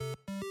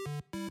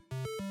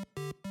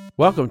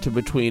Welcome to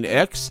Between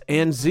X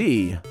and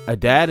Z, a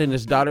dad and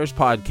his daughter's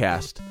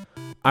podcast.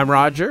 I'm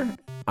Roger,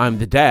 I'm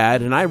the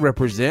dad, and I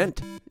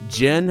represent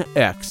Gen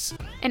X.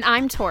 And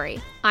I'm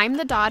Tori. I'm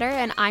the daughter,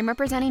 and I'm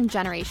representing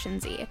Generation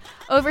Z.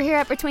 Over here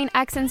at Between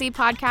X and Z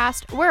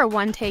podcast, we're a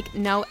one-take,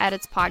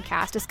 no-edits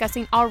podcast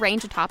discussing all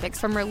range of topics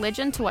from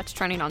religion to what's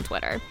trending on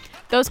Twitter.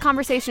 Those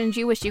conversations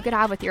you wish you could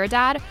have with your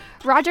dad,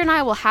 Roger and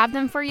I will have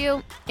them for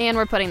you, and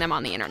we're putting them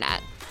on the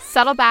internet.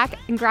 Settle back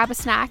and grab a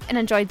snack and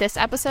enjoy this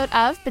episode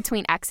of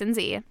Between X and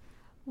Z.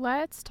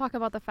 Let's talk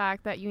about the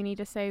fact that you need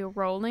to say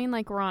rolling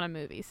like we're on a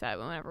movie set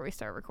whenever we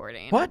start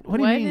recording. What? What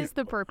do you mean? What is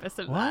the purpose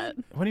of that?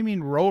 What do you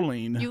mean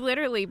rolling? You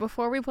literally,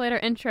 before we played our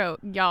intro,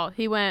 y'all,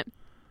 he went,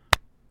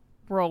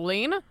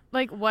 rolling?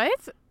 Like,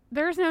 what?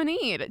 There's no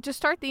need. Just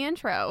start the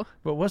intro.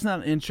 But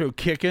wasn't that intro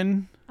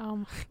kicking? Oh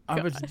my I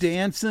gosh. was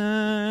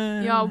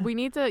dancing. Y'all, we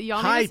need to,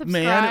 hype, subscribe,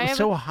 man. It was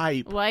so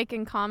hype. Like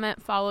and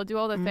comment, follow, do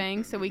all the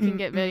things so we can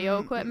get video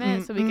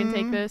equipment so we can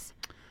take this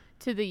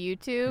to the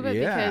YouTube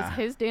because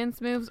his dance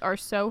moves are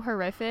so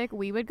horrific.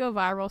 We would go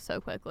viral so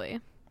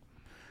quickly.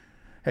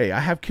 Hey, I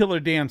have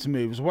killer dance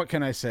moves. What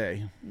can I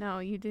say? No,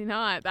 you do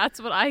not.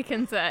 That's what I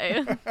can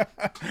say.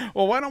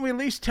 Well, why don't we at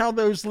least tell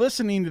those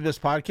listening to this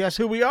podcast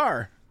who we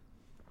are?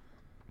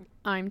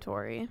 I'm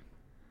Tori.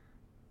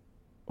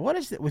 What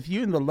is it with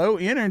you and the low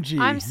energy?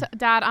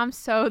 Dad, I'm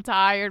so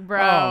tired,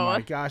 bro. Oh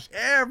my gosh.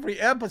 Every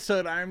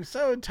episode, I'm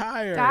so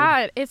tired.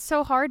 Dad, it's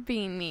so hard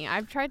being me.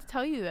 I've tried to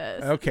tell you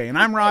this. Okay, and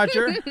I'm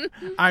Roger.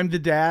 I'm the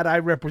dad. I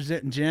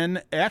represent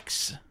Gen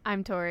X.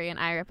 I'm Tori, and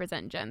I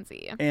represent Gen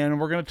Z. And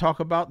we're going to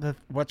talk about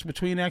what's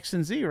between X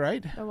and Z,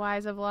 right? The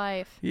whys of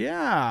life.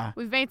 Yeah.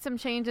 We've made some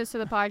changes to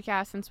the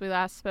podcast since we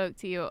last spoke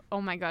to you. Oh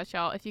my gosh,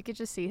 y'all. If you could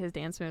just see his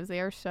dance moves, they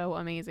are so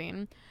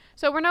amazing.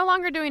 So we're no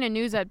longer doing a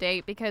news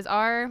update because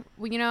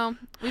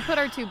we put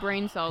our two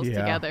brain cells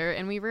together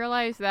and we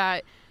realized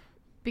that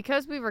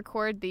because we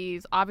record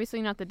these,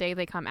 obviously not the day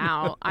they come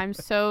out. I'm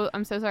so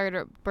sorry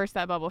to burst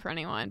that bubble for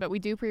anyone, but we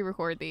do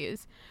pre-record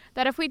these.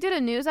 That if we did a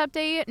news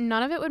update,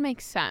 none of it would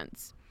make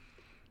sense.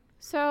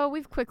 So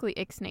we've quickly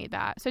ixnayed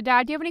that. So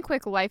Dad, do you have any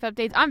quick life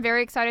updates? I'm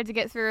very excited to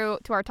get through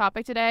to our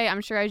topic today.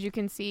 I'm sure as you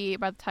can see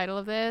by the title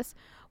of this,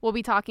 we'll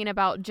be talking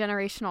about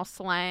generational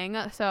slang.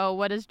 So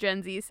what does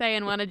Gen Z say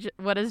and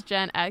what does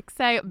Gen X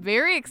say?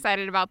 Very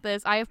excited about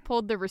this. I have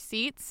pulled the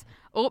receipts.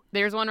 Oh,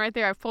 there's one right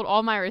there. I've pulled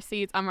all my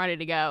receipts. I'm ready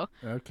to go.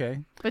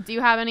 Okay. But do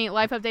you have any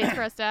life updates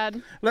for us,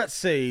 Dad? Let's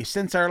see.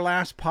 Since our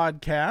last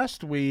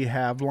podcast, we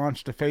have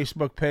launched a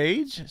Facebook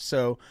page.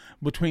 So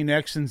Between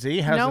X and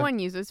Z has no one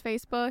uses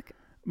Facebook.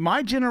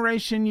 My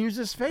generation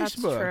uses Facebook. That's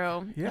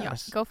true.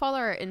 Yes. Yeah. Go follow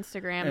our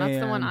Instagram.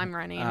 That's the one I'm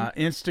running.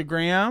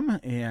 Instagram.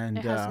 And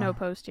it has no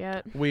post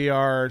yet. We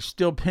are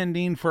still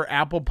pending for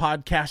Apple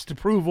Podcast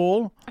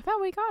approval. I thought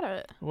we got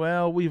it.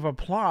 Well, we've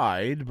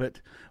applied,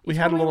 but we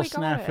had a little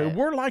snafu.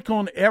 We're like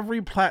on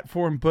every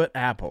platform but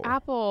Apple.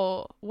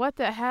 Apple, what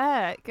the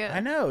heck?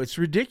 I know. It's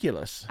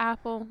ridiculous.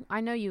 Apple,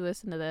 I know you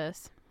listen to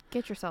this.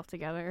 Get yourself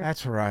together.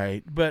 That's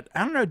right. But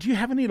I don't know. Do you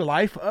have any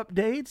life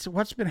updates?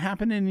 What's been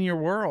happening in your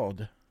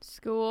world?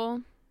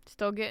 School,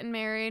 still getting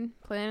married,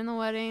 planning the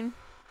wedding,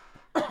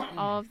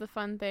 all of the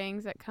fun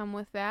things that come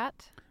with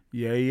that.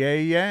 Yay,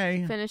 yay,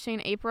 yay. Finishing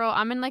April.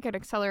 I'm in like an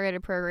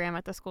accelerated program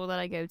at the school that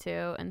I go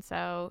to, and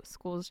so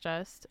school's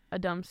just a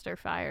dumpster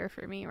fire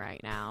for me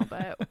right now.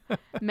 But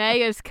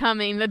May is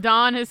coming. The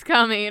dawn is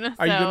coming.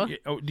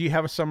 Do you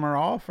have a summer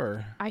off?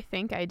 Or? I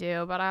think I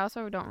do, but I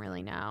also don't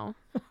really know.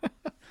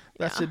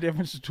 That's the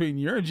difference between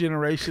your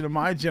generation and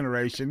my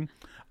generation.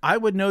 I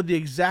would know the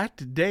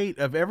exact date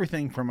of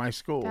everything for my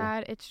school.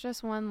 Dad, it's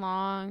just one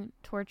long,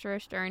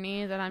 torturous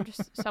journey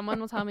that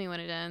someone will tell me when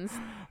it ends.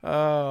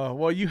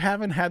 Well, you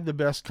haven't had the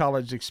best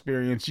college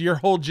experience. Your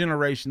whole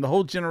generation, the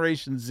whole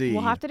Generation Z.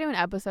 We'll have to do an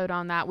episode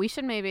on that. We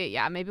should maybe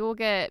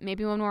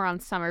when we're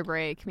on summer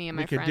break, me and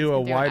my friends could do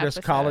Why Does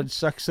College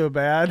Suck So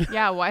Bad?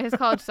 Yeah, why does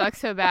college suck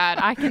so bad?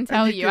 I can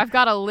tell you. I've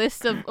got a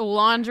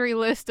laundry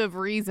list of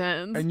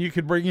reasons. And you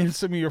could bring in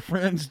some of your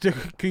friends to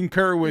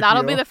concur with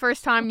That'll be the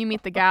first time you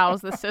meet the gals,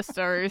 the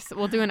sisters.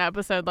 We'll do an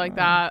episode like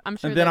that. I'm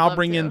sure. And then I'll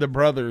bring in the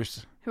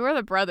brothers. Who are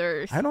the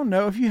brothers? I don't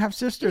know. If you have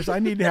sisters, I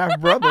need to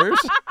have brothers.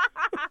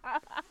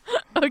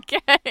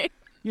 Okay.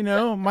 You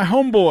know, my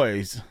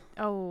homeboys.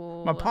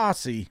 Oh. My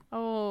posse.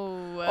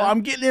 Oh.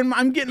 I'm getting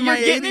my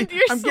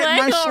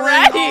slang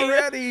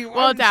already.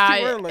 Well,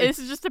 Dad, this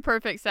is just a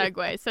perfect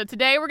segue. So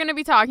today we're going to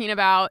be talking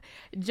about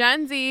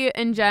Gen Z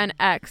and Gen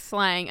X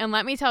slang. And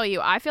let me tell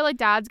you, I feel like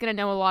Dad's going to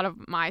know a lot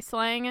of my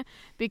slang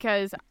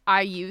because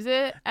I use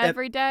it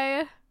every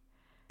day.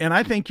 And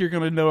I think you're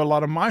going to know a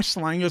lot of my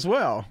slang as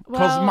well.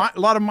 Because a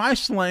lot of my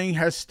slang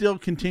has still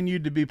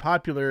continued to be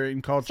popular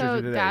in culture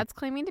today. So Dad's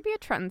claiming to be a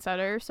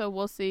trendsetter, so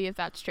we'll see if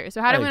that's true.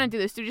 So how do we want to do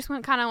this? Do you just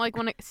want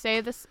to say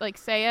this,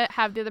 say it,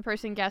 have the other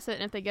person guess it,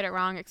 and if they get it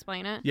wrong,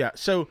 explain it? Yeah,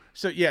 so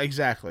yeah,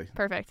 exactly.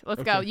 Perfect.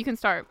 Let's go. You can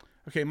start.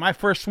 Okay, my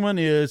first one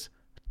is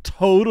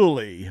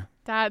totally.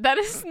 Dad, that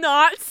is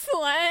not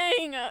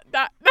slang.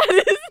 That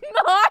is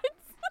not.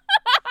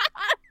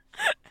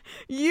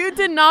 You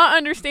did not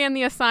understand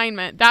the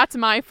assignment. That's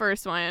my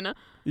first one.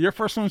 Your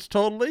first one's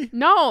totally?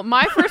 No,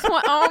 my first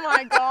one. Oh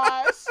my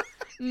gosh.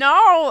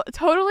 No,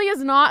 totally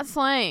is not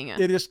slang.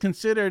 It is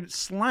considered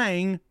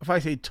slang if I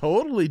say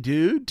totally,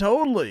 dude.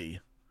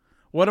 Totally.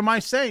 What am I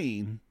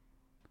saying?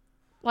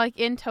 Like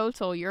in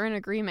total, you're in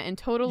agreement. In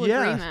total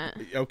agreement.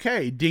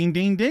 Okay. Ding,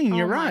 ding, ding.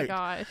 You're right. Oh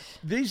my gosh.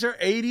 These are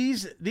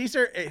 80s. These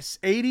are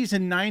 80s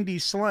and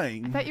 90s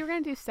slang. I thought you were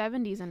going to do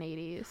 70s and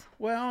 80s.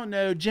 Well,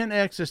 no. Gen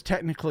X is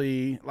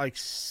technically like,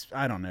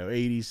 I don't know,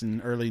 80s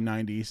and early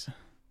 90s.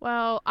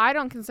 Well, I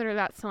don't consider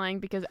that slang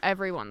because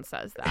everyone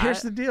says that.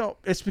 Here's the deal.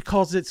 It's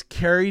because it's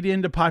carried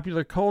into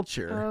popular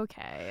culture.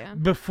 Okay.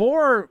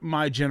 Before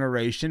my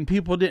generation,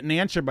 people didn't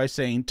answer by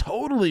saying,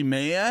 totally,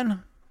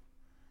 man.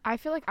 I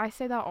feel like I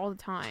say that all the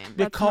time.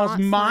 Because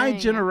my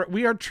generation,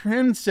 we are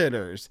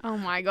trendsetters. Oh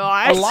my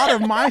gosh. A lot of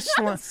my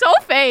slang. So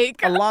fake.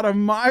 A lot of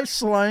my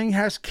slang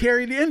has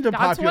carried into popular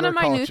culture. That's one of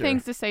my new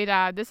things to say,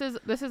 Dad. This is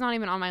not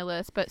even on my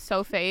list, but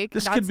so fake.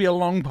 This could be a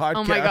long podcast.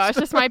 Oh my gosh,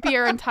 this might be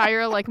your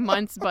entire like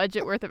month's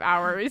budget worth of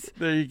hours.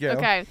 There you go.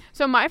 Okay,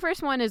 so my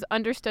first one is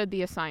understood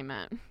the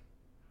assignment.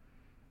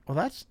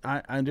 Well,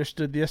 I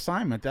understood the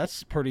assignment.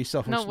 That's pretty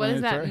self-explanatory. No, what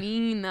does that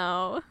mean,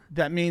 though?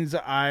 That means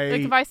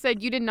like if I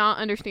said you did not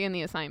understand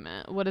the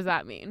assignment, what does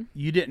that mean?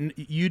 You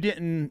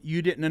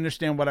didn't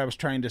understand what I was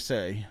trying to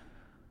say.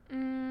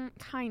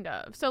 Kind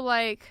of. So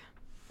like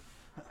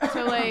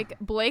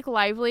Blake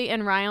Lively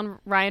and Ryan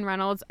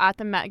Reynolds at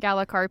the Met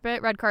Gala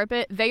red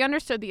carpet, they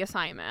understood the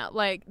assignment.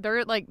 Like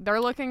they're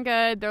looking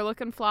good, they're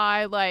looking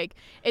fly. Like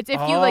it's if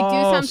you like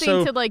do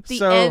something to like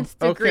the nth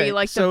degree,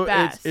 like the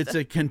best. It's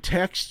a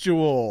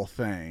contextual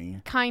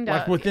thing. Kind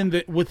of.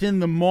 Like within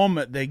the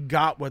moment they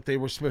got what they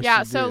were supposed to do.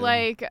 Yeah, so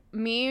like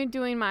me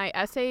doing my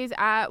essays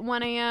at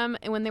 1 a.m.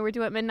 and when they were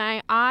due at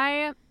midnight,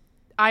 I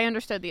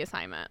understood the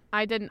assignment.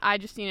 I didn't. I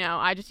just you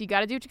got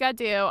to do what you got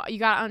to do. You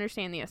got to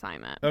understand the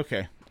assignment.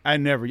 Okay. I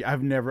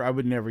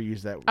would never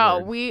use that word.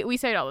 Oh, we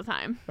say it all the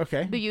time.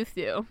 Okay. The youth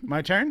do.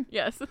 My turn?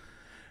 Yes.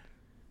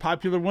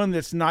 Popular one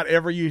that's not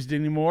ever used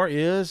anymore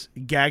is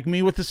gag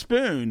me with a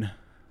spoon.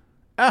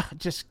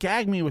 Just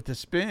gag me with a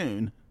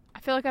spoon. I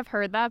feel like I've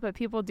heard that, but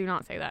people do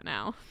not say that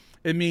now.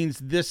 It means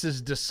this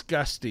is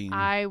disgusting.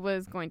 I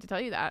was going to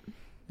tell you that.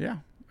 Yeah.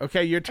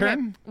 Okay, your turn.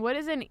 Okay. What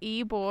is an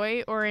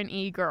e-boy or an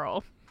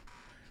e-girl?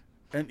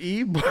 An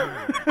e-boy?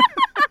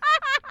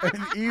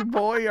 An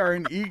e-boy or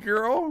an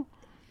e-girl?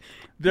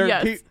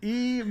 Yes.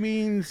 E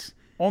means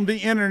on the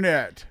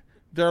internet.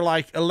 They're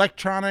like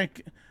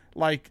electronic,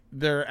 like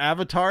they're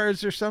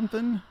avatars or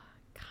something.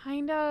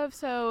 Kind of.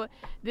 So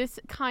this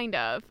kind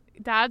of.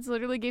 Dad's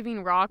literally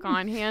giving rock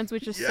on hands,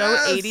 which is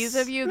Yes! so 80s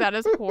of you. That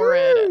is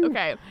horrid.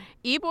 Okay.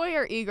 E-boy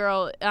or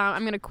e-girl,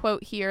 I'm going to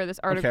quote here this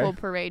article,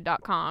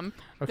 parade.com.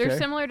 Okay. They're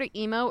similar to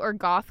emo or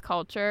goth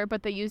culture,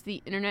 but they use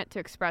the internet to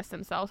express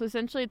themselves.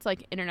 Essentially, it's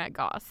like internet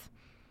goth.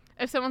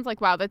 If someone's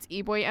like, wow, that's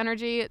e-boy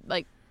energy,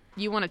 like,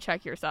 you want to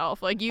check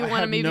yourself. Like, you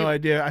want to maybe... I have no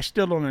idea. I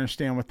still don't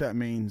understand what that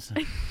means.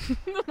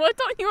 What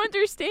don't you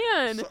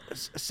understand?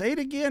 Say it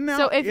again now.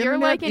 So if internet you're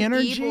like an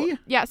energy?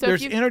 Yeah, so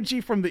there's if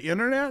energy from the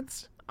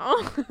internets?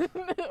 Oh,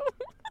 no.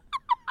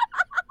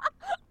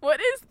 What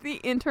is the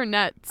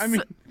internet? I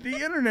mean, the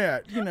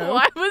internet, you know.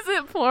 Why was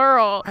it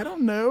plural? I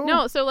don't know.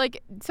 No, so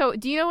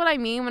do you know what I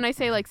mean when I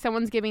say like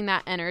someone's giving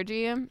that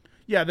energy?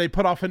 Yeah, they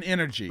put off an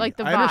energy. Like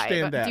the vibe. I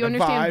understand that. Do you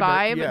understand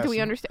vibe? Yes. Do we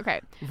understand?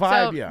 Okay.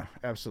 Vibe, so, yeah,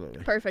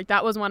 absolutely. Perfect.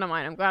 That was one of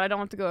mine. I'm glad I don't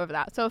have to go over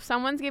that. So if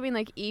someone's giving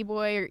like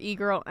e-boy or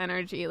e-girl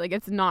energy, like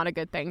it's not a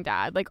good thing,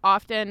 Dad. Like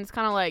often it's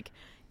kind of like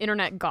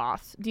internet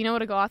goth. Do you know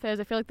what a goth is?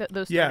 I feel like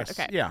those Yes, terms.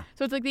 Okay. yeah.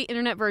 So it's like the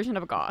internet version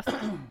of a goth.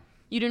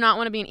 You do not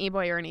want to be an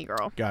e-boy or an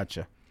e-girl.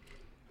 Gotcha.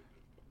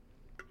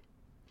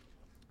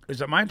 Is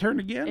it my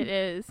turn again? It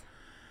is.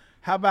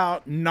 How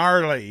about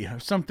gnarly?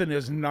 If something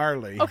is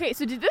gnarly. Okay,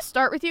 so did this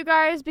start with you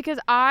guys? Because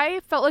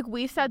I felt like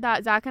we said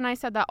that. Zach and I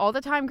said that all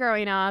the time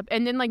growing up.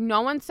 And then, like,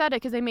 no one said it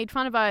because they made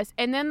fun of us.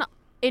 And then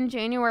in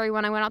January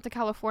when I went out to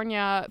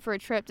California for a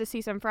trip to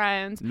see some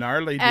friends.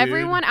 Gnarly, dude.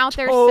 Everyone out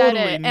there totally said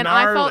it. And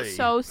gnarly. I felt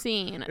so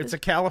seen. It's a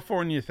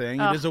California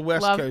thing. It is a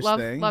West Coast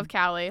thing. Love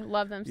Cali.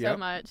 Love them so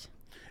much.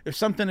 If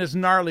something is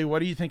gnarly, what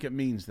do you think it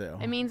means, though?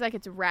 It means like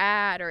it's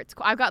rad or it's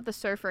cool. I've got the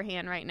surfer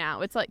hand right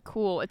now. It's like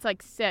cool. It's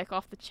like sick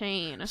off the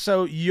chain.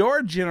 So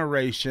your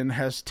generation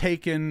has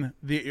taken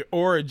the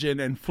origin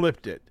and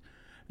flipped it.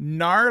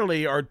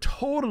 Gnarly or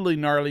totally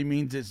gnarly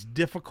means it's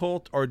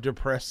difficult or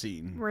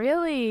depressing.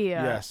 Really?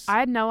 Yes. I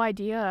had no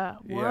idea.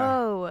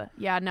 Whoa.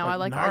 Yeah, no, I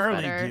like gnarly,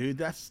 ours better. dude.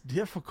 That's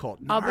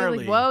difficult. Gnarly. I'll be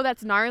like, whoa,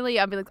 that's gnarly.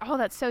 I'll be like, oh,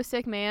 that's so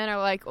sick, man. Or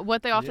like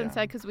what they often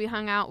said because we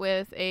hung out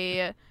with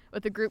a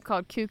group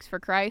called Kooks for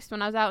Christ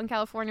when I was out in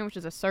California, which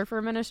is a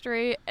surfer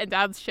ministry, and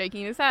Dad's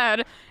shaking his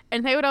head.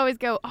 And they would always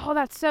go, oh,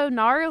 that's so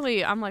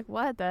gnarly. I'm like,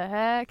 what the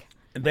heck?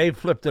 And they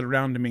flipped it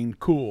around to mean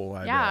cool.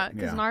 Yeah,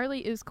 because gnarly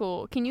is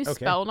cool. Can you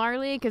spell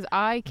gnarly? Because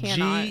I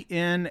cannot.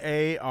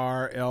 Gnarly.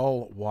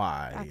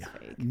 That's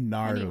fake.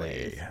 Gnarly.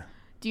 Anyways,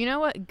 do you know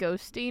what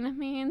ghosting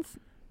means?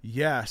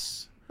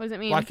 Yes. What does it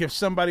mean? Like if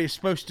somebody is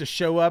supposed to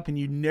show up and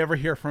you never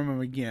hear from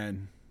them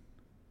again.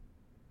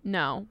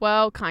 No.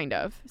 Well, kind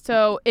of.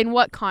 So in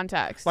what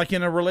context? Like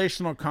in a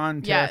relational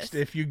context, Yes.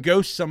 if you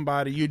ghost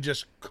somebody, you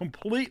just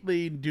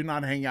completely do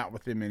not hang out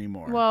with them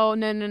anymore. Well,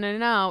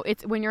 no.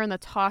 It's when you're in the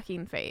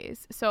talking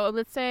phase. So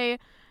let's say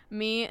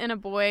me and a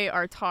boy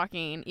are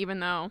talking, even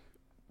though,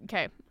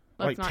 okay.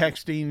 Like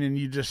texting and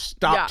you just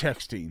stop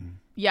texting.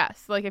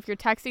 Yes. Like if you're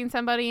texting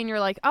somebody and you're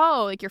like,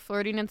 oh, like you're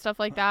flirting and stuff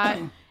like that,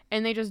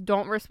 and they just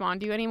don't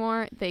respond to you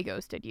anymore, they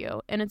ghosted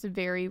you. And it's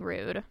very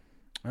rude.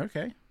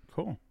 Okay,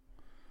 cool.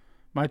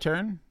 My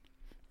turn.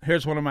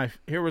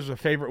 Here was a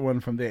favorite one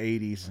from the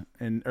 80s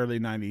and early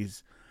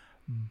 90s.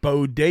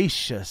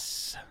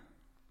 Bodacious.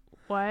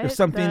 What? If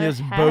something the is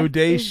heck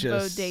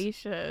bodacious. Is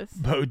bodacious.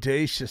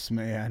 Bodacious,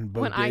 man.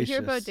 Bodacious. When I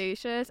hear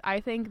bodacious,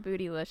 I think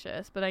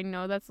bootylicious, but I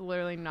know that's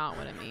literally not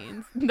what it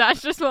means.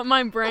 That's just what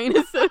my brain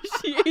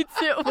associates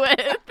it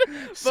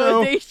with.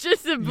 So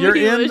bodacious and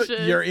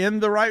bootylicious. You're in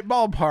the right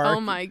ballpark.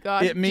 Oh my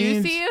god. It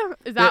means, juicy?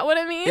 Is that what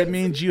it means? It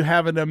means you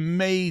have an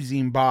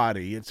amazing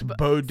body. It's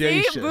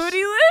bodacious. See?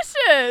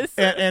 Bootylicious.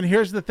 And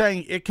here's the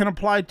thing. It can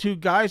apply to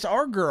guys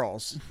or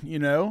girls, you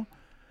know.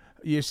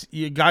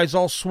 You guys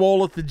all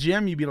swole at the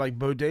gym, you'd be like,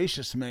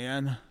 bodacious,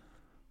 man.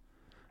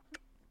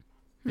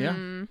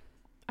 Yeah.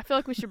 I feel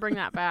like we should bring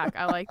that back.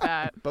 I like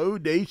that.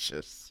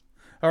 Bodacious.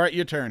 All right,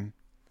 your turn.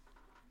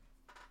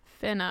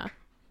 Finna.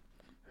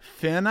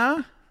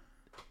 Finna?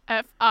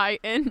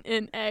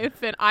 Finna.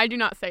 Fin. I do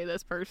not say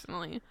this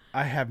personally.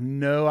 I have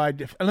no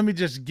idea. Let me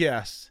just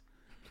guess.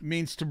 It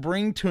means to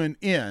bring to an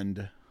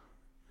end.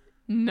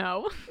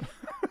 No.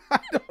 I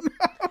don't know.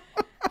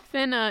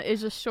 Finna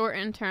is a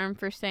shortened term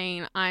for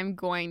saying I'm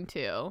going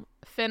to.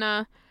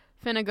 Finna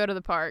go to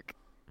the park.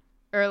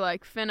 Or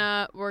like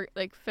finna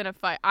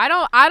fight.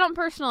 I don't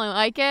personally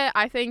like it.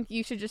 I think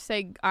you should just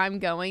say I'm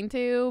going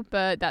to,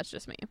 but that's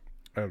just me.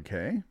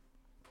 Okay.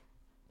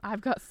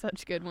 I've got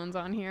such good ones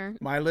on here.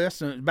 My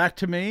list, and back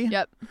to me.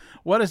 Yep.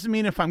 What does it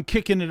mean if I'm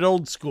kicking it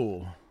old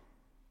school?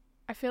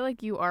 I feel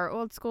like you are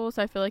old school,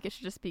 so I feel like it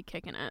should just be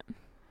kicking it.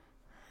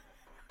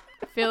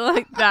 I feel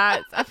like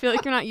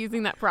you're not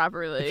using that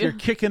properly. If you're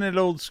kicking it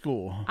old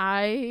school.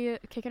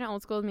 Kicking it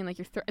old school, I mean like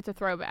it's a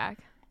throwback.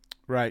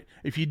 Right.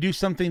 If you do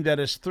something that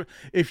is,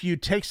 if you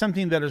take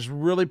something that is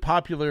really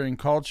popular in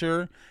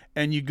culture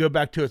and you go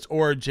back to its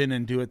origin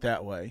and do it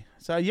that way.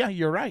 So yeah,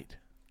 you're right.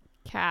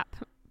 Cap.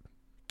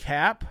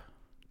 Cap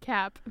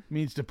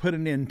means to put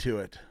an end to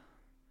it.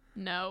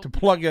 No. To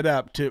plug it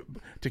up, to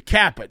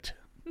cap it.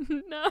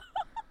 No.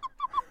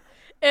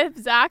 If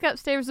Zach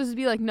upstairs was to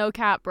be like, no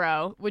cap,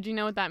 bro, would you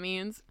know what that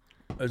means?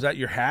 Is that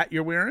your hat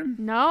you're wearing?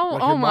 No.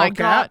 Like oh my cap?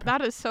 God.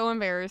 That is so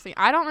embarrassing.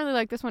 I don't really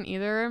like this one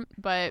either,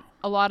 but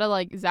a lot of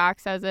like Zach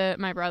says it,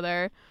 my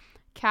brother.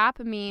 Cap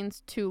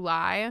means to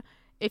lie.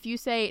 If you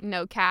say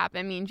no cap,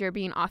 it means you're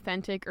being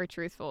authentic or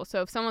truthful.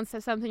 So if someone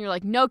says something, you're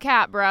like, no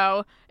cap,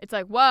 bro. It's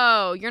like,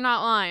 whoa, you're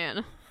not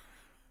lying.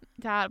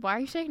 Dad, why are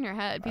you shaking your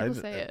head? People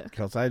say it.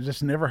 Because I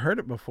just never heard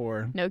it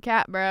before. No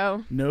cap,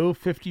 bro. No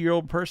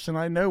 50-year-old person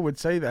I know would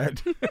say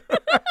that.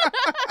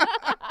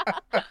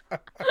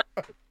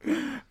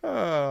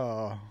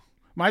 Oh.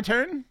 My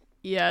turn?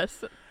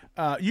 Yes.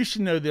 You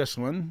should know this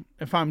one.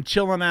 If I'm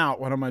chilling out,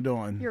 what am I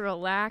doing? You're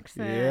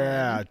relaxing.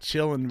 Yeah,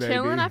 chilling, baby.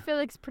 Chilling, I feel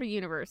like it's pretty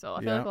universal.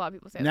 I feel like a lot of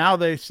people say now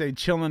that. they say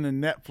chilling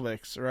in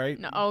Netflix, right?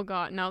 No, oh,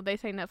 God. No, they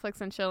say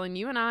Netflix and chilling.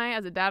 You and I,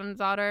 as a dad and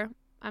daughter,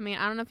 I mean,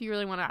 I don't know if you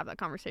really want to have that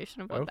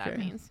conversation of what that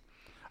means.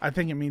 I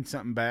think it means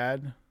something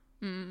bad.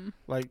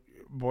 Like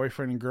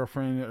boyfriend and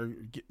girlfriend are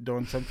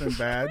doing something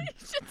bad.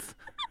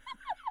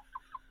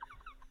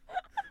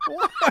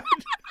 What?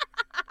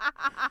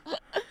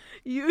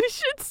 You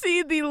should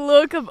see the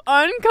look of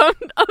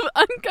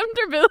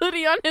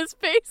uncomfortability on his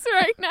face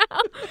right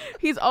now.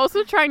 He's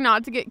also trying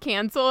not to get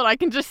canceled. I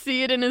can just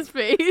see it in his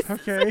face.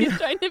 Okay. So he's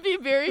trying to be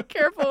very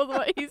careful with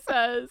what he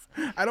says.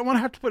 I don't want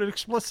to have to put an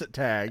explicit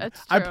tag.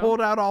 That's true. I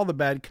pulled out all the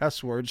bad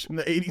cuss words from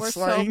the 80s We're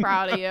slang. so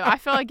proud of you. I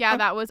feel like,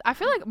 I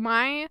feel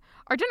like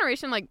our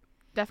generation, like,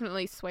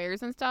 definitely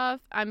swears and stuff.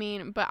 I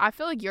mean, but I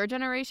feel like your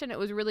generation, it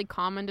was really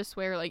common to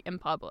swear, like, in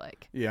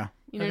public. Yeah.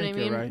 You know what I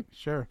mean? You're right.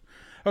 Sure.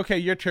 Okay,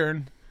 your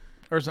turn.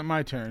 Or is it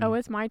my turn? Oh,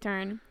 it's my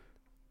turn.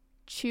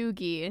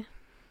 Cheugy.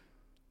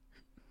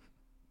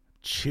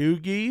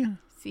 Cheugy?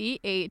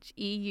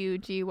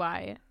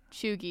 Cheugy.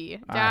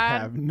 Cheugy.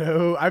 Dad,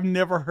 I've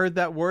never heard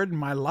that word in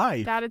my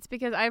life. Dad, it's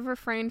because I've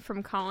refrained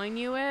from calling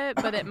you it,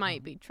 but it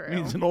might be true. It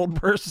means an old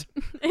person.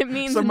 It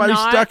means somebody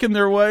stuck in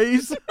their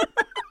ways.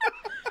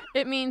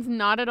 It means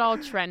not at all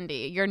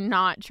trendy. You're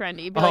not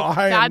trendy. Be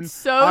I am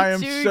so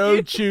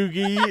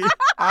cheugy.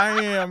 I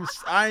am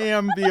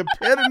the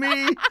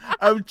epitome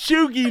of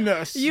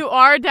cheuginess. You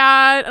are,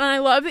 Dad, and I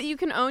love that you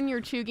can own your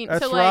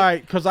cheuginess. That's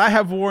right, because I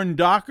have worn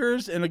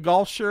Dockers in a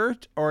golf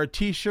shirt or a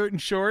T-shirt and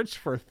shorts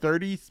for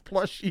 30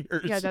 plus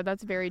years. Yeah, Dad,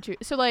 that's very true.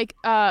 So, like,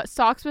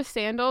 socks with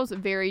sandals,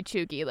 very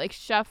cheugy. Like,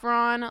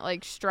 chevron,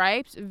 like,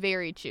 stripes,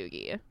 very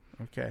cheugy.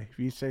 Okay, if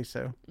you say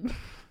so.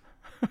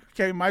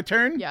 Okay, my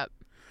turn? Yep.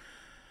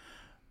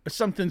 If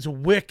something's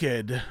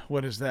wicked,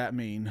 what does that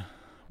mean?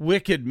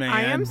 Wicked man.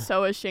 I am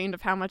so ashamed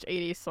of how much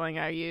 80s slang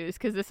I use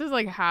because this is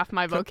like half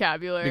my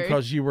vocabulary.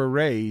 Because you were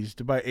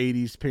raised by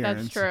 80s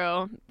parents. That's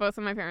true. Both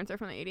of my parents are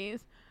from the 80s.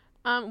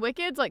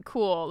 Wicked's like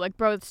cool. Like,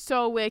 bro, it's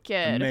so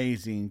wicked.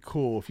 Amazing.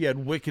 Cool. If you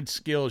had wicked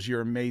skills,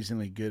 you're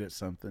amazingly good at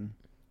something.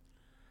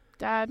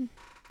 Dad,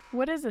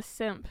 what is a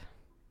simp?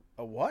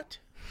 A what?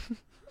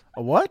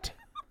 A what?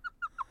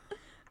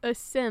 A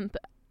simp.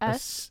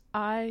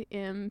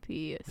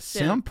 S-I-M-P.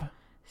 Simp?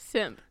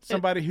 Simp.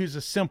 Somebody who's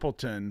a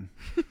simpleton.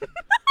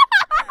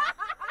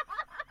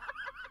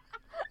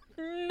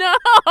 No.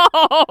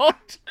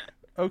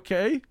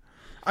 Okay.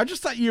 I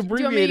just thought you Do you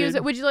want me abbreviated. to use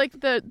it? Would you like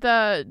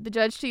the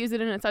judge to use it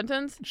in a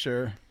sentence?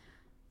 Sure.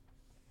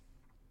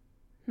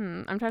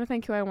 I'm trying to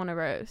think who I want to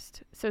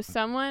roast. So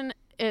someone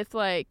is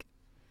like,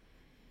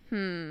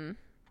 Lena,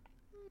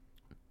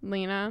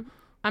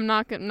 I'm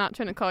not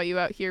trying to call you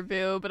out here,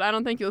 boo, but I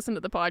don't think you listen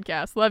to the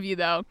podcast. Love you,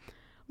 though.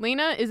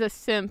 Lena is a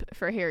simp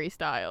for Harry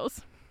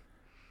Styles.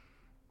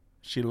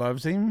 She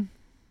loves him?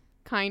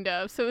 Kind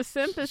of. So a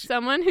simp is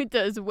someone who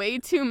does way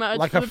too much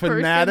Like for a the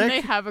fanatic? person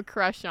they have a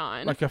crush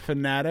on. Like a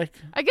fanatic?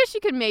 I guess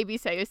you could maybe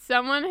say it's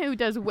someone who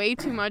does way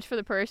too much for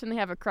the person they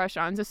have a crush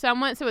on. So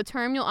a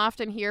term you'll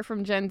often hear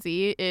from Gen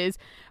Z is,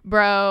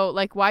 bro,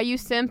 like, why you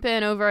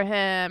simping over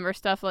him or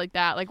stuff like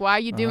that? Like, why are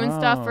you doing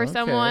stuff for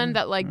someone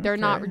that, like, they're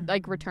not,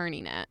 like,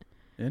 returning it?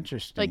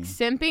 Interesting. Like,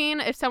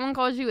 simping, if someone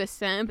calls you a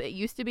simp, it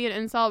used to be an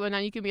insult, but now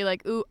you can be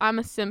like, ooh, I'm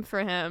a simp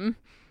for him.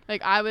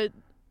 Like, I would...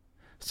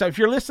 So if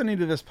you're listening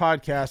to this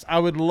podcast, I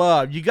would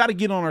love, you got to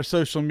get on our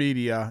social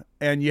media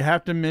and you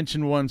have to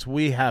mention ones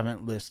we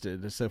haven't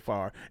listed so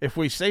far. If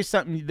we say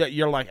something that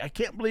you're like, I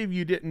can't believe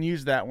you didn't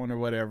use that one or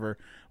whatever,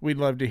 we'd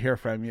love to hear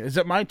from you. Is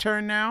it my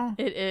turn now?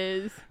 It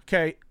is.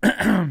 Okay.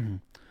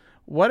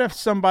 What if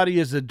somebody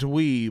is a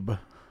dweeb?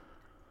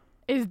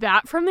 Is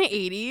that from the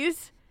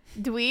 80s?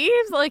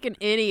 Dweeb's like an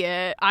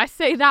idiot. I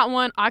say that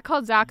one. I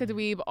call Zach a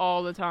dweeb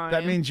all the time.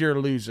 That means you're a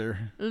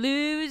loser.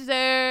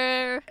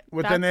 Loser.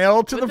 With an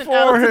L to the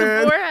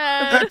forehead.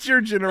 That's your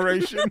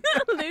generation.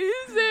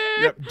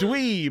 Loser. Yep.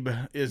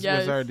 Dweeb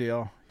was our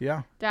deal.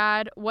 Yeah.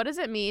 Dad, what does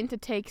it mean to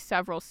take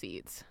several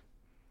seats?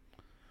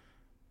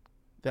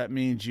 That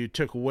means you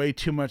took way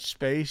too much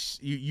space.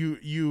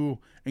 You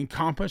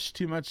encompassed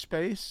too much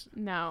space?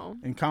 No.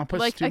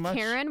 Encompassed too much? Like a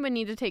Karen would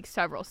need to take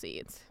several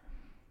seats.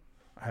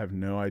 I have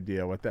no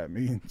idea what that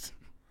means.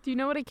 Do you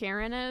know what a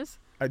Karen is?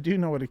 I do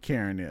know what a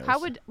Karen is.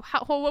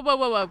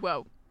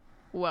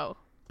 Whoa.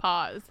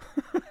 Pause.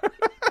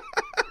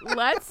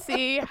 Let's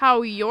see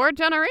how your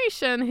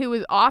generation, who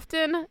is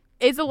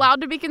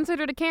allowed to be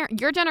considered a Karen.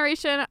 Your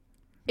generation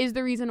is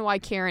the reason why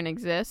Karen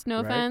exists.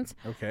 No offense.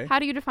 Okay. How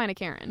do you define a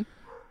Karen?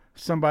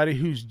 Somebody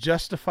who's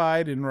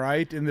justified and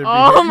right in their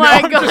Oh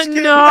my God,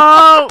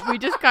 no. We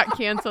just got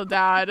canceled,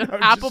 Dad.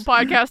 Apple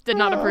Podcast did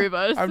not approve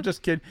us. I'm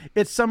just kidding.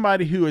 It's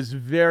somebody who is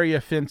very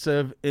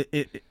offensive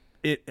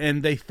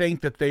and they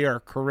think that they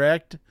are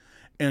correct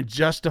and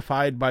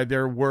justified by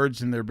their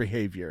words and their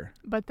behavior.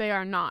 But they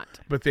are not.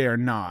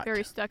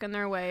 Very stuck in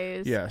their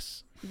ways.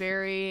 Yes.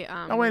 Very...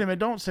 Oh, wait a minute.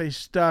 Don't say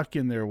stuck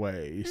in their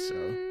ways.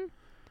 So,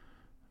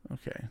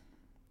 okay.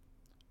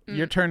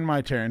 Your turn,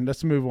 my turn.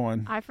 Let's move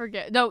on. I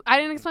forget. No, I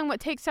didn't explain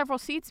what take several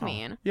seats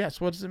mean. Yes,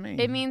 what does it mean?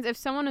 It means if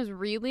someone is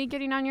really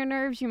getting on your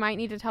nerves, you might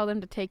need to tell them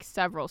to take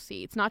several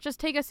seats. Not just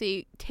take a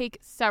seat, take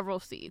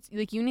several seats.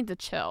 Like, you need to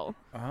chill.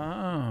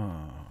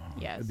 Oh.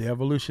 Yes. The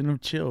evolution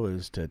of chill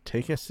is to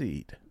take a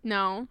seat.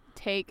 No,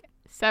 take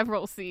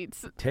several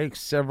seats. Take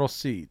several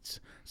seats.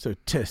 So,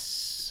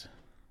 tiss.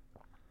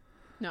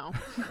 No.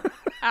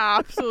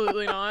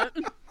 Absolutely not.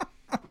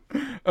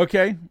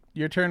 Okay.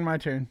 Your turn, my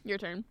turn. Your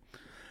turn.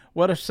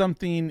 What if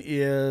something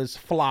is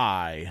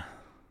fly?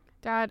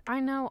 Dad, I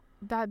know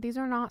that these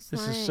are not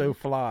slang. This is so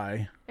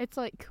fly. It's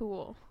like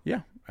cool.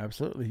 Yeah,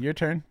 absolutely. Your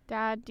turn.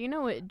 Dad, do you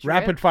know what drip?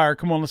 Rapid fire.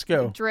 Come on, let's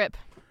go. Drip.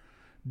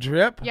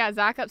 Drip? Yeah,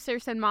 Zach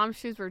upstairs said mom's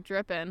shoes were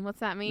dripping.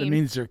 What's that mean? It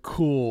means they're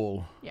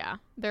cool. Yeah,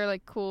 they're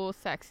like cool,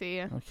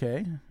 sexy.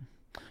 Okay.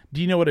 Do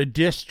you know what a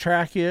diss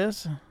track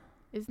is?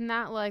 Isn't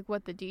that like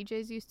what the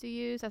DJs used to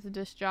use? That's a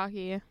disc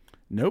jockey.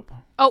 Nope.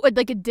 Oh,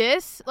 like a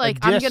diss? Like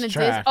a diss I'm gonna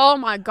track. diss. Oh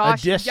my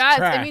gosh. A diss yes,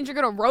 track. it means you're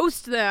gonna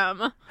roast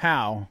them.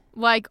 How?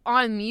 Like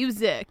on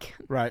music.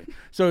 Right.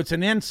 So it's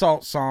an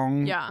insult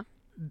song Yeah.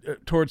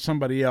 Towards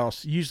somebody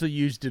else, usually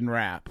used in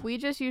rap. We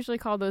just usually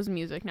call those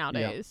music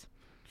nowadays.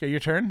 Okay,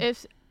 your turn.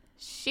 If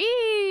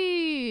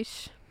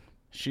sheesh.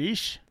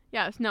 Sheesh?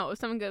 Yes, no, if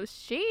someone goes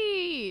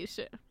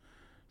sheesh.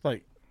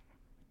 Like,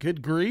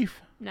 good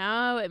grief?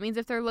 No, it means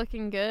if they're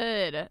looking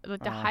good.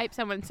 Like to hype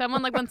someone.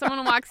 Someone like when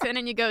someone walks in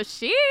and you go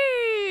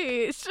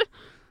sheesh.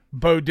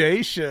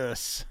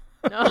 Bodacious.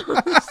 No,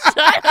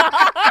 shut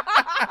up.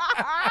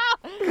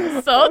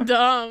 So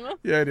dumb.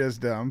 Yeah, it is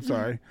dumb.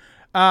 Sorry.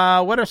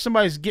 What if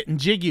somebody's getting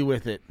jiggy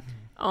with it?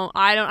 Oh,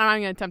 I'm not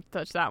gonna attempt to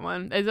touch that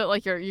one. Is it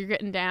like you're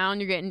getting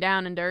down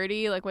and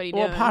dirty? Like what are you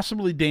doing? Well,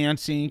 possibly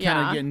dancing,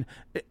 kind of getting.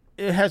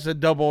 It has a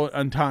double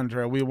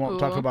entendre. We won't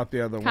talk about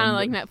the other one. Kind of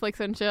like Netflix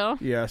and chill.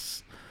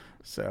 Yes.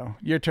 So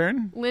your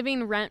turn.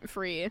 Living rent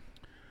free.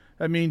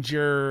 That means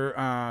you're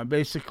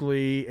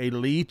basically a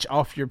leech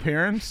off your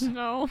parents.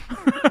 No.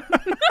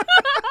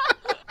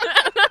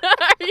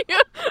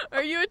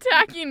 Are you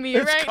attacking me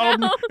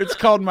now? It's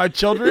called My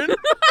Children.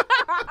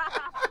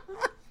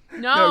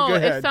 No, go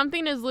ahead. if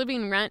something is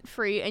living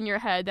rent-free in your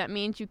head, that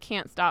means you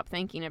can't stop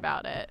thinking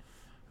about it.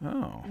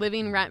 Oh.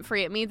 Living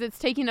rent-free. It means it's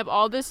taking up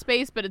all this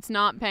space, but it's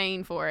not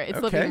paying for it. It's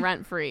Okay. living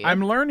rent-free.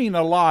 I'm learning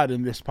a lot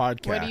in this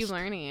podcast. What are you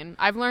learning?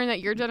 I've learned that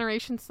your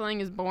generation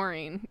slang is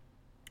boring.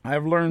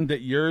 I've learned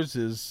that yours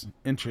is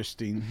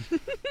interesting.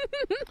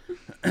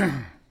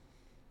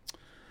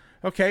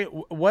 Okay,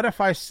 what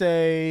if I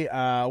say,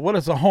 what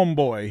is a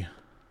homeboy?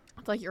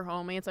 It's like your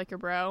homie. It's like your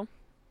bro.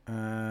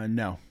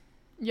 No.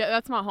 Yeah,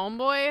 that's my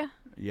homeboy.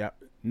 Yep.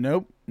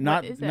 Nope.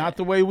 Not is not it?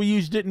 the way we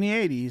used it in the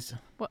 80s.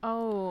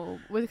 Well,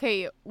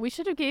 okay. We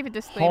should have gave a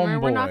disclaimer.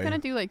 We're not Homeboy. going to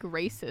do like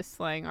racist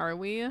slang, are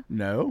we?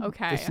 No.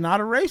 Okay. It's not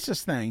a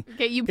racist thing.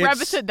 Okay, you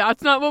preface it.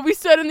 That's not what we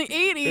said in the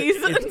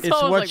 80s.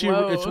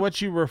 It's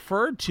what you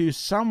referred to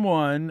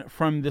someone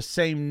from the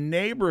same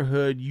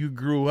neighborhood you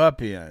grew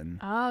up in.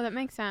 Oh, that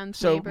makes sense.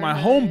 So my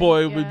Neighborhood,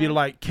 homeboy would be yeah.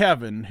 like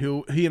Kevin,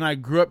 who he and I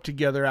grew up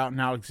together out in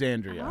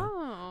Alexandria.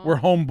 Oh. We're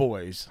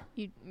homeboys.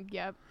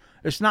 Yep.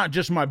 It's not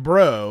just my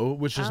bro,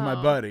 which is my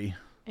Oh. buddy.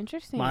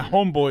 Interesting. My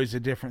homeboy's a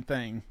different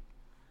thing.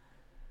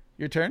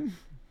 Your turn?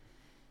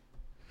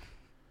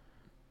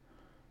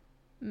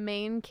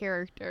 Main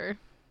character.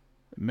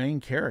 Main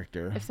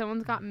character. If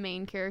someone's got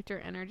main character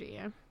energy.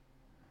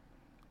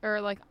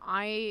 Or like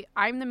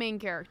I'm the main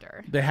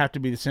character. They have to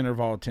be the center of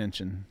all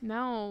attention.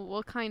 No,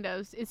 well kind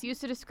of. It's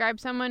used to describe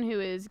someone who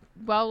is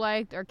well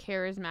liked or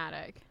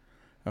charismatic.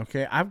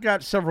 Okay, I've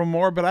got several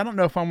more, but I don't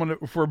know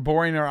if we're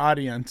boring our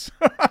audience.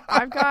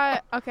 I've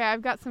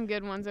got some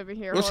good ones over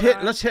here.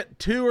 Let's hit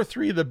 2 or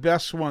 3 of the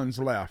best ones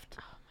left.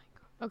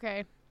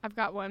 Okay, I've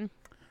got one.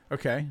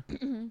 Okay.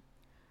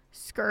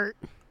 Skirt.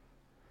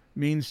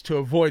 Means to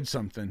avoid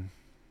something.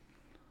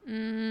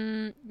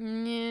 Yeah.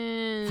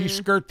 If you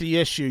skirt the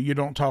issue, you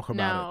don't talk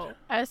about it.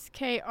 No.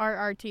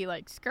 SKRRT,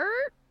 like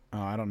skirt. Oh,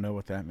 I don't know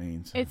what that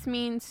means. It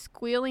means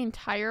squealing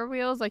tire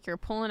wheels, like you're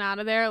pulling out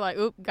of there, like,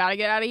 oop, gotta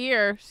get out of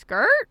here.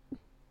 Skirt?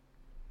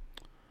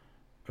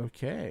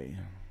 Okay.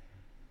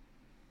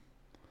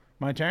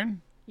 My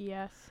turn?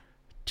 Yes.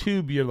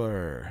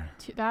 Tubular.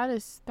 That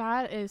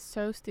is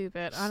so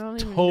stupid. I don't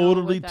even know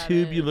Totally what that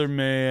tubular, is.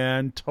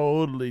 man.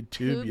 Totally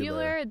tubular.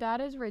 Tubular?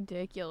 That is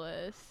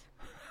ridiculous.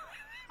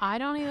 I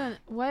don't even,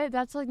 what?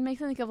 That's like, makes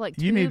me think of like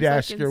You need tubes, to like,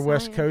 ask in your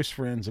West science. Coast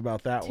friends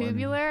about that one.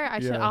 Tubular?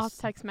 I'll Yes.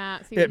 text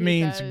Matt. See what It he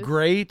means says.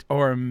 great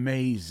or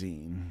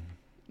amazing.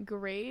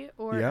 Great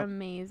or Yep.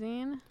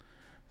 amazing?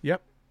 Yep.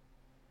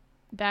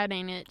 That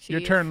ain't it, Chief.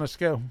 Your turn. Let's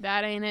go.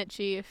 That ain't it,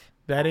 Chief.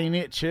 That ain't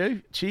it,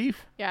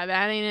 Chief? Yeah,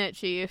 that ain't it,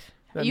 Chief.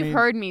 That You've means-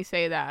 heard me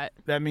say that.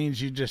 That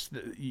means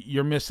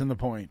you're missing the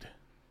point.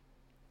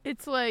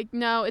 It's like,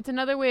 no, it's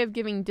another way of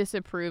giving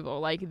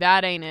disapproval. Like,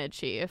 that ain't it,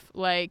 Chief.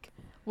 Like,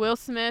 Will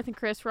Smith and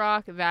Chris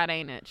Rock, that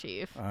ain't it,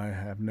 Chief. I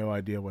have no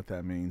idea what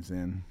that means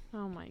then.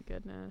 Oh, my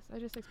goodness. I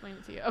just explained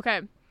it to you.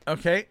 Okay.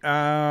 Okay,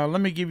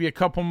 let me give you a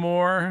couple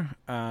more.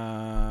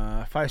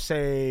 If I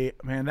say,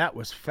 man, that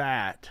was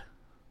fat,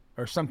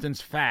 or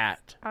something's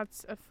fat.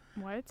 That's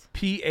what?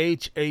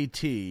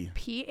 PHAT.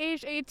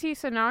 PHAT?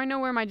 So now I know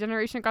where my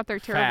generation got their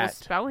terrible Fat.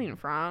 spelling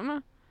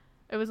from.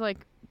 It was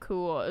like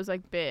cool. It was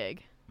like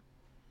big.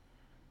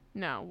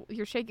 No,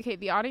 you're shaking. Okay,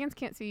 the audience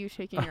can't see you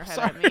shaking your head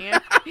at me.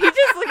 He's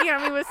just looking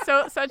at me with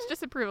such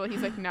disapproval.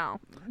 He's like, no.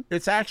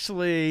 It's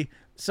actually,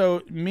 so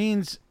it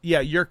means,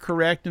 yeah, you're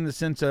correct in the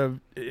sense of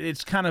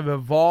it's kind of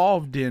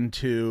evolved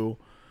into,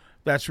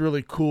 that's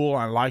really cool.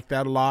 I like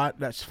that a lot.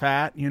 That's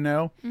fat, you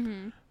know?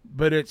 Mm-hmm.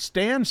 But it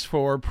stands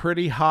for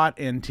pretty hot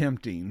and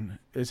tempting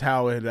is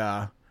how it,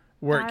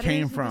 where it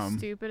came That is from. the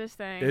stupidest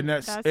thing. Isn't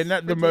that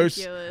That's the most,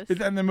 ridiculous. isn't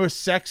that the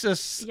most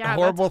sexist, Yeah,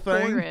 horrible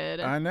that's thing? horrid.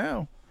 I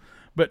know.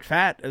 But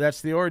fat, that's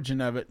the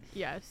origin of it.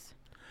 Yes.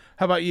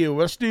 How about you?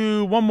 Let's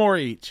do one more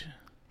each.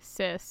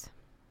 Sis.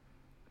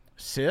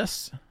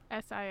 Sis?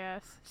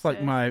 S-I-S. It's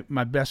like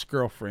my best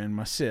girlfriend,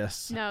 my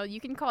sis. No, you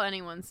can call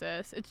anyone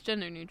sis. It's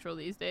gender neutral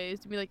these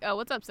days. To be like, oh,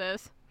 what's up,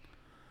 sis?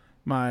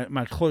 My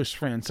close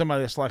friend,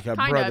 somebody that's like a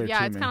Kind brother of, yeah.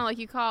 to It's me. kind of like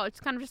you call. It's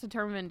kind of just a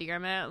term of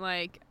endearment.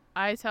 Like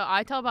I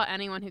tell about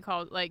anyone who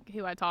calls, like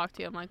who I talk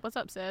to. I'm like, what's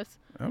up, sis?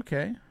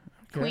 Okay.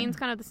 Queen's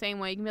kind of the same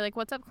way. You can be like,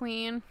 what's up,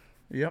 Queen?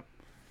 Yep.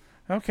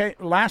 Okay,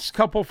 last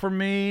couple for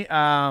me.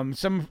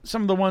 Some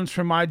of the ones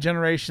from my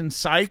generation.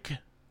 Psych.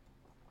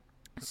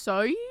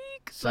 Psych.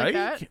 Psych Like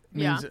that?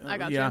 means, Yeah, I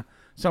got yeah. you.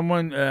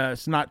 Someone.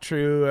 It's not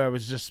true. I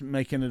was just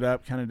making it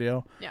up, kind of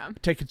deal. Yeah.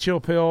 Take a chill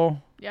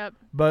pill. Yep.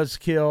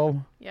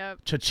 Buzzkill. Yep.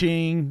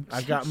 Cha-ching.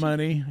 I got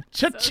money.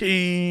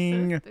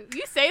 Cha-ching.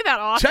 You say that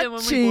often when we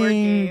board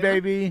Cha-ching, game.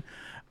 baby.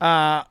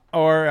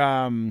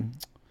 Or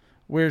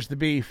where's the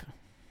beef?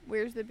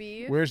 Where's the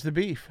beef? Where's the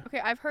beef? Okay,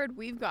 I've heard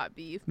we've got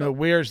beef. No, but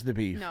where's the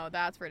beef? no,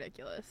 that's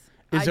ridiculous.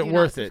 Is I it do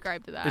worth not it?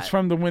 subscribe to that. It's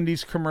from the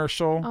Wendy's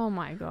commercial. Oh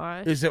my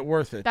gosh. Is it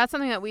worth it? That's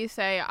something that we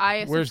say.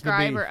 I Where's the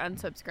subscribe beef? or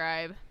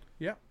unsubscribe.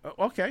 Yeah.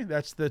 Okay.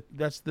 That's the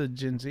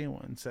Gen Z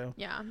one. So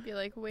Yeah, be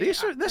like, wait.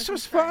 this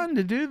was fun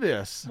to do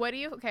this. What do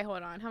you? Okay,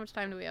 hold on. How much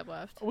time do we have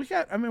left?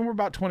 We're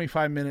about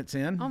 25 minutes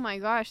in. Oh my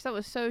gosh, that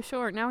was so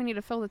short. Now we need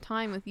to fill the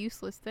time with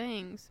useless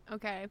things.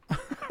 Okay.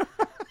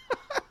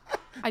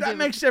 That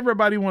makes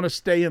everybody want to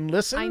stay and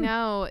listen. I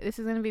know. This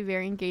is going to be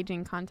very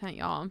engaging content,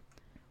 y'all.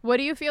 What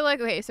do you feel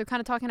like? Okay, so kind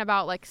of talking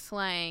about like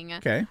slang.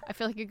 Okay. I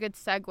feel like a good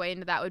segue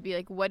into that would be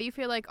like, what do you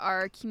feel like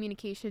are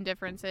communication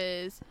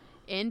differences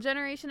in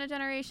generation to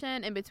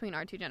generation and between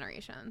our two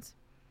generations?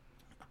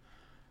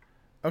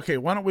 Okay,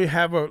 why don't we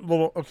have a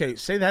little... Okay,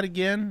 say that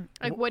again.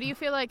 Like, what do you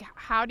feel like...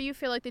 How do you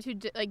feel like the two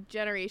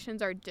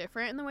generations are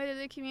different in the way that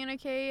they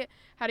communicate?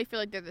 How do you feel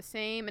like they're the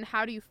same? And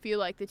how do you feel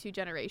like the two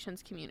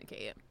generations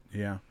communicate?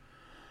 Yeah.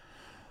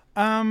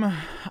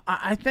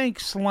 I think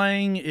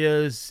slang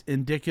is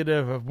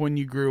indicative of when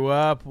you grew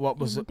up, what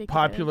was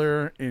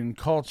popular in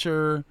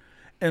culture.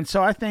 And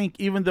so I think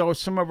even though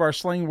some of our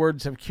slang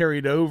words have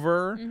carried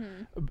over,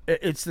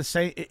 it's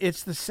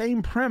the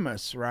same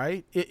premise,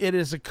 right? It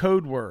is a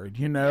code word,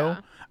 you know?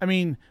 Yeah. I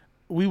mean,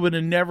 we would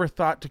have never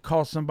thought to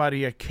call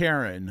somebody a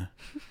Karen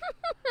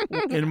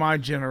in my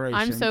generation.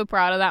 I'm so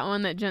proud of that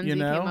one that Gen Z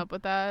came up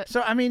with that.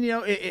 So, I mean,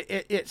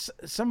 it's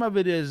some of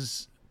it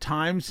is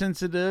time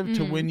sensitive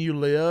to when you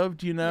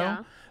lived,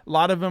 Yeah. A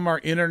lot of them are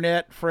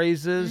internet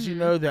phrases,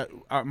 that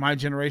my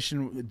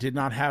generation did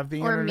not have the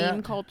internet. Or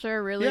meme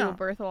culture really will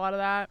birth a lot of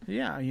that.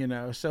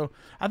 Yeah, so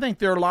I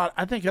think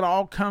I think it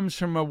all comes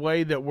from a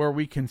way that where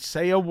we can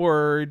say a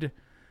word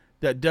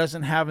that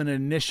doesn't have an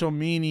initial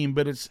meaning,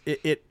 but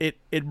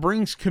it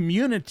brings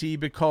community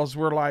because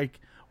we're like,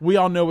 we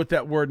all know what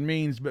that word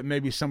means, but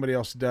maybe somebody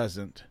else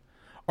doesn't.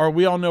 Or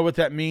we all know what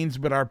that means,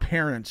 but our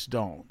parents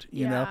don't,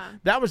 you know?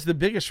 That was the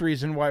biggest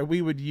reason why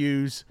we would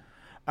use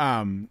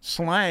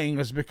slang,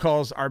 was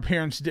because our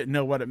parents didn't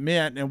know what it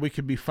meant, and we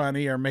could be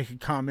funny or make a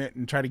comment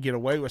and try to get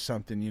away with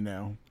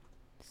something,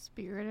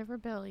 Spirit of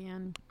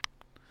rebellion.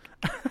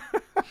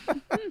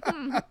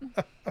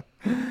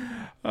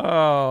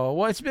 Oh,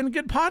 well, it's been a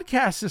good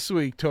podcast this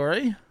week,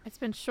 Tori. It's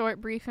been short,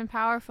 brief, and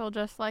powerful,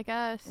 just like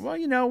us. Well,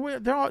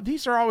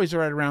 these are always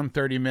right around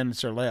 30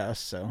 minutes or less,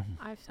 so.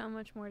 I have so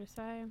much more to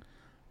say.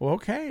 Well,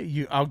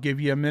 okay. I'll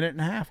give you a minute and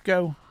a half.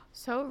 Go.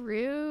 So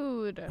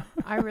rude.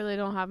 I really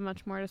don't have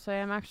much more to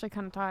say. I'm actually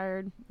kind of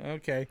tired.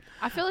 Okay.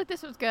 I feel like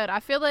this was good.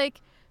 I feel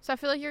like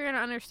you're going to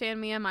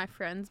understand me and my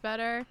friends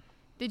better.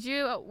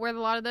 Were a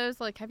lot of those,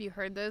 like, have you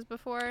heard those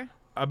before?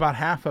 About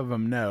half of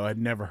them, no, I'd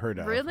never heard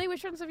of. Really?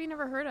 Which ones have you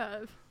never heard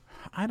of?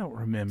 I don't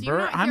remember. Do you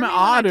not hear I'm an me when I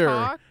otter.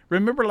 talk?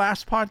 Remember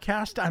last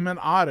podcast? I'm an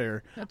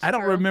otter. That's I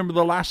don't true. remember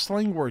the last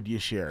slang word you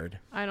shared.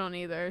 I don't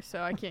either,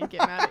 so I can't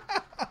get mad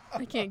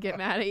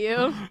at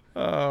you.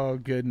 Oh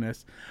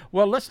goodness.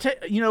 Well, let's take.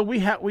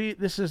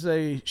 This is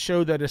a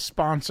show that is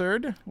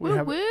sponsored. We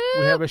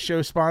have a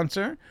show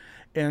sponsor,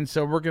 and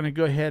so we're going to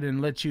go ahead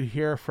and let you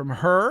hear from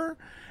her,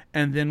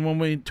 and then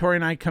when Tori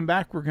and I come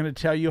back, we're going to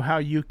tell you how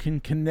you can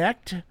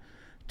connect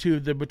to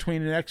the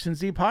Between an X and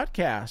Z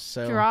podcast.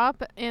 So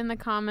drop in the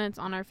comments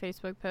on our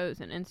Facebook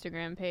post and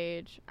Instagram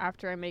page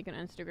after I make an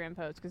Instagram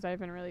post, because I've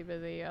been really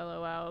busy.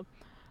 LOL.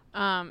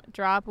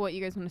 Drop what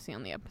you guys want to see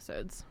on the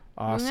episodes.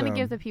 Awesome. I'm going to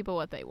give the people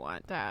what they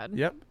want, Dad.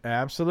 Yep,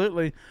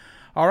 absolutely.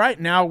 All right,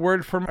 now a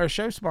word from our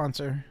show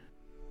sponsor.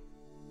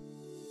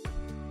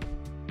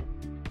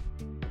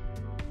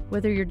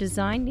 Whether your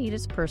design need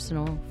is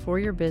personal, for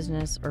your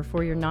business, or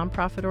for your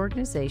nonprofit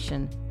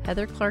organization,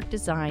 Heather Clark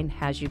Design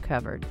has you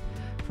covered.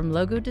 From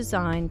logo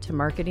design to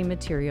marketing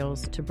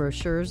materials to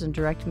brochures and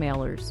direct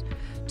mailers,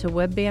 to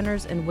web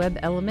banners and web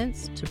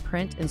elements to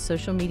print and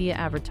social media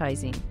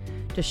advertising,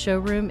 to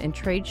showroom and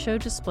trade show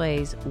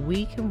displays,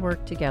 we can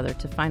work together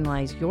to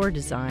finalize your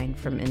design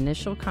from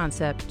initial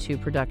concept to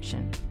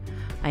production.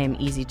 I am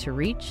easy to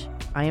reach,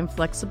 I am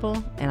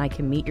flexible, and I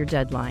can meet your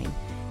deadline.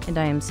 And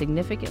I am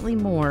significantly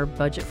more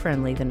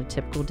budget-friendly than a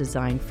typical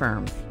design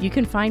firm. You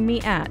can find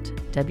me at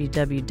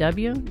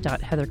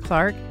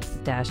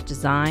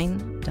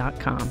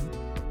www.heatherclark-design.com.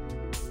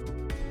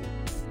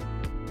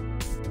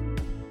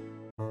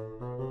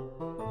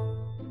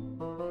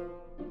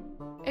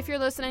 If you're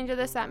listening to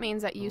this, that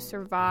means that you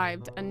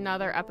survived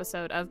another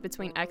episode of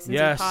Between X and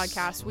Yes, Z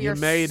podcast. We you are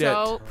made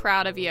so it.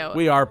 proud of you.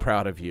 We are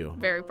proud of you.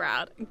 Very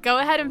proud. Go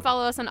ahead and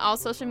follow us on all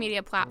social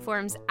media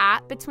platforms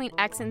at Between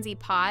X and Z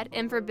Pod.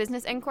 And for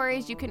business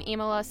inquiries, you can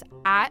email us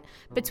at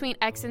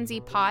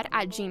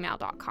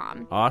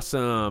betweenxandzpod@gmail.com.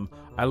 Awesome.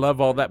 I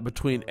love all that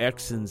Between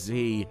X and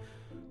Z.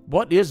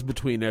 What is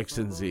Between X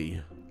and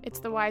Z? It's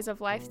the whys of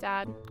life,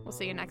 Dad. We'll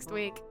see you next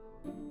week.